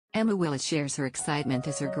Emma Willis shares her excitement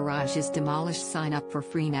as her garage is demolished. Sign up for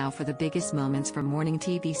free now for the biggest moments from morning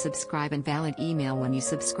TV. Subscribe and valid email. When you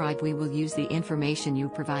subscribe, we will use the information you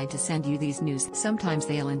provide to send you these news. Sometimes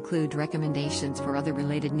they'll include recommendations for other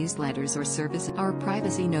related newsletters or services. Our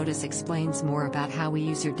privacy notice explains more about how we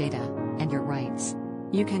use your data and your rights.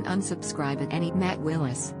 You can unsubscribe at any. Matt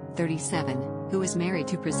Willis, 37, who is married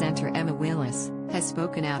to presenter Emma Willis, has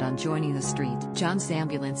spoken out on joining the Street John's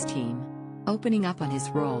ambulance team. Opening up on his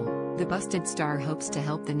role, the busted star hopes to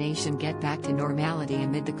help the nation get back to normality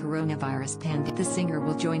amid the coronavirus pandemic. The singer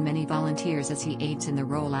will join many volunteers as he aids in the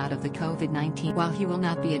rollout of the COVID-19. While he will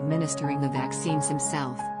not be administering the vaccines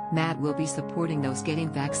himself, Matt will be supporting those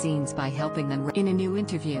getting vaccines by helping them. In a new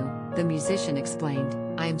interview, the musician explained,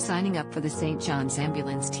 "I am signing up for the St. John's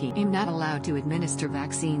ambulance team. I'm not allowed to administer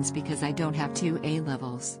vaccines because I don't have 2 A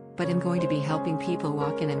levels. But I'm going to be helping people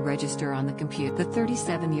walk in and register on the computer." The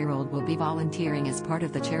 37-year-old will be volunteering as part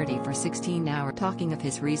of the charity for 16 hours. Talking of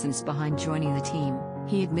his reasons behind joining the team,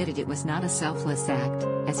 he admitted it was not a selfless act,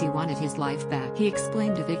 as he wanted his life back. He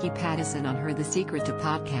explained to Vicky Pattison on her The Secret to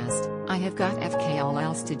podcast, "I have got FK all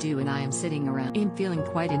else to do and I am sitting around. I'm feeling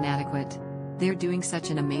quite inadequate. They're doing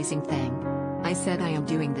such an amazing thing. I said I am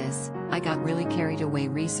doing this, I got really carried away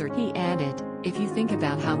research." He added, "If you think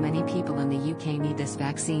about how many people in the UK need this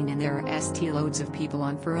vaccine and there are loads of people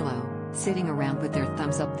on furlough, sitting around with their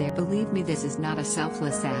thumbs up there. Believe me, this is not a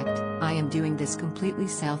selfless act. I am doing this completely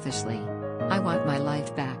selfishly. I want my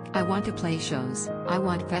life back. I want to play shows. I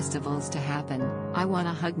want festivals to happen. I want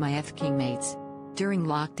to hug my FK mates." During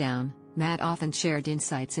lockdown, Matt often shared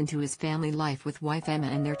insights into his family life with wife Emma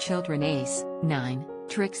and their children Ace, 9,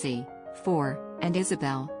 Trixie, 4, and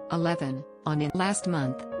Isabel, 11, on in. Last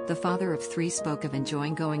month, the father of 3 spoke of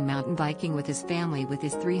enjoying going mountain biking with his family with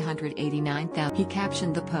his 389,000. He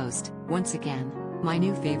captioned the post, "Once again, my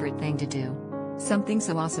new favorite thing to do. Something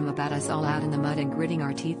so awesome about us all out in the mud and gritting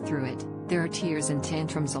our teeth through it. There are tears and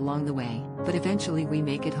tantrums along the way, but eventually we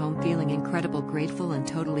make it home feeling incredible, grateful and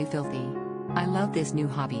totally filthy. I love this new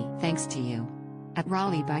hobby. Thanks to you at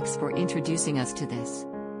Raleigh Bikes for introducing us to this.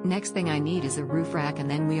 Next thing I need is a roof rack and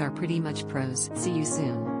then we are pretty much pros. See you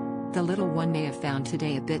soon." The little one may have found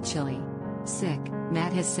today a bit chilly. Sick.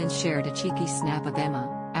 Matt has since shared a cheeky snap of Emma,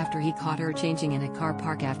 after he caught her changing in a car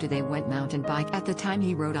park after they went mountain bike. At the time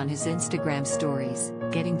he wrote on his Instagram stories,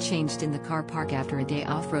 "Getting changed in the car park after a day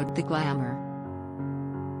off-road. The glamour."